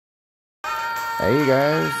Hey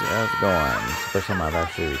guys, how's it going? It's the first time I've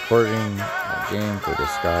actually recording a game for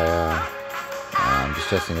Disgaea. I'm just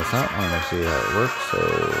testing this out. I want to see how it works, so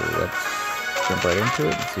let's jump right into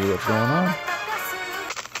it and see what's going on.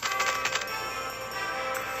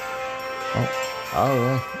 Oh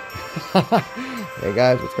yeah. Hey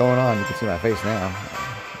guys, what's going on? You can see my face now.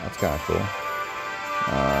 That's kind of cool.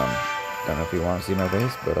 Don't know if you want to see my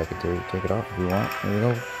face, but I can take it off if you want. There you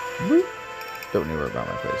go. Don't need to worry about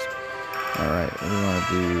my face. Alright, what do we want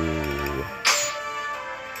to do?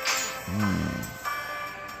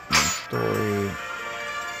 Story.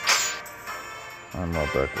 Unlock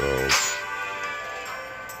Dark World.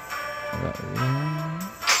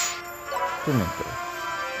 Flamingo.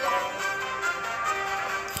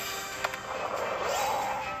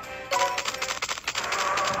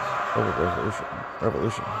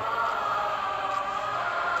 Revolution.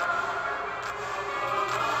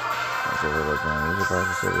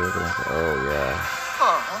 Oh yeah.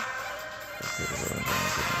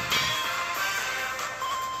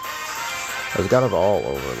 As god of all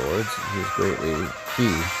overlords, he is greatly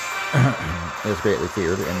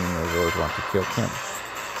feared, and many overlords want to kill him.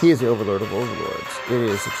 He is the overlord of overlords. It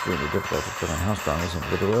is extremely difficult to determine how strong this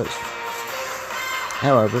individual is.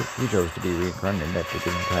 However, he chose to be reincarnated after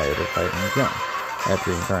getting tired of fighting and killing.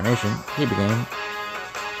 After reincarnation, he became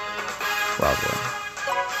Roswell.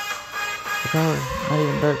 The power, not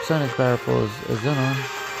even Dark Sun as powerful as Zenon.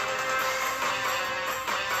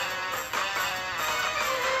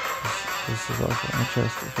 This is awful. My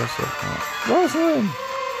chest feels so hot. Rosalind!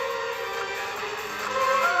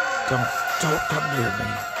 Don't come near me.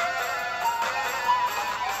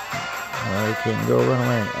 Oh, you can't go run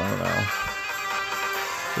away. Oh no.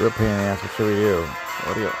 Real pain in the ass. What should we do?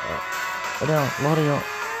 Lodio.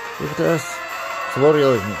 Look at this. So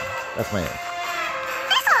Lodio is me. That's my name.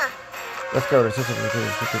 Let's go to Sister because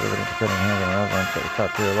everything pretending hands and Rosalind to the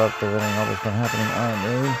top to your love, preventing all this from happening. I am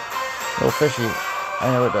really a little fishy.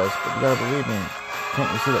 I know it does, but you gotta believe me. Can't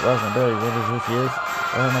you see that Rosalind barely wonders who she is?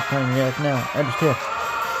 Why am I playing the ass now? I understand.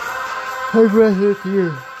 I'm wrestling to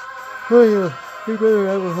you. Oh yeah, you better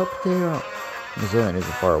I will help you out. Miss Ellen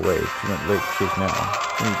isn't far away. She went late to chase now.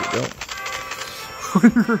 We need to go.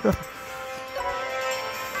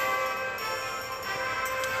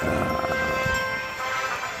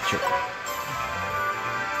 Sure.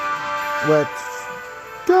 Let's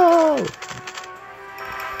go!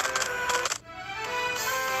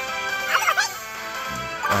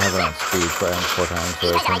 I have it on speed, so I have 4 times, so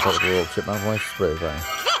it's going to put a little chip in my voice. It's really funny.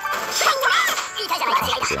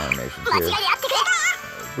 The animations here.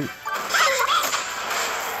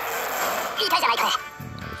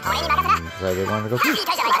 Decided I wanted to go through.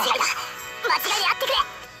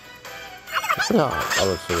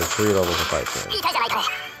 So there's 3 levels of fight there.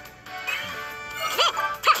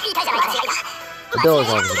 The bill is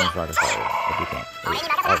obviously going to try to follow if you can't.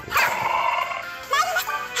 Obviously.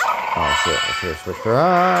 Oh shit, I should have switched her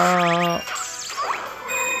out.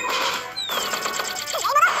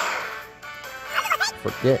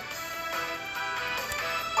 Forget.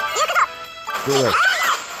 Do it.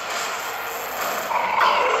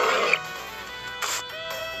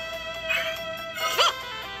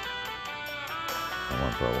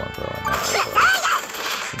 One pro, not all pro.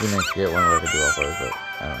 It'd be nice to get one where I could do all pros, but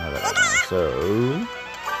I don't have that right now. So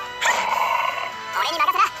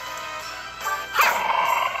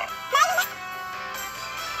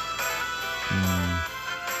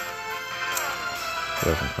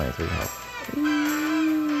Broken 23 health.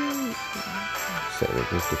 Set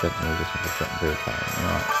reduce defense and resistance for a certain period of time. You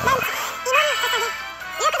know what?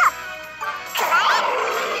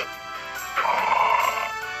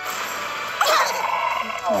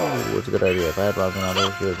 Oh, it's a good idea. If I had Rosalind out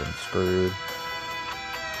there, she would have been screwed.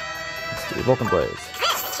 Let's do Vulcan Blaze.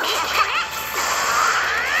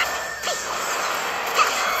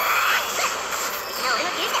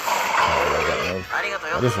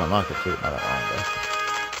 I just unlocked it too, not that long ago.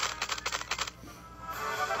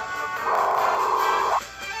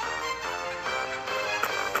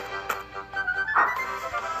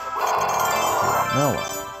 Melon.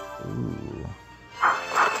 Ooh.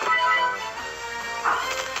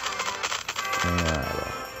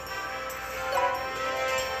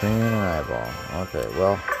 Pain and eyeball. Okay,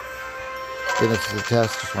 well. Then this is a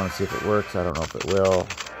test. Just want to see if it works. I don't know if it will.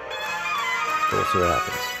 But we'll see what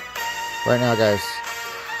happens. Right now, guys,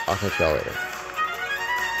 I'll catch y'all later.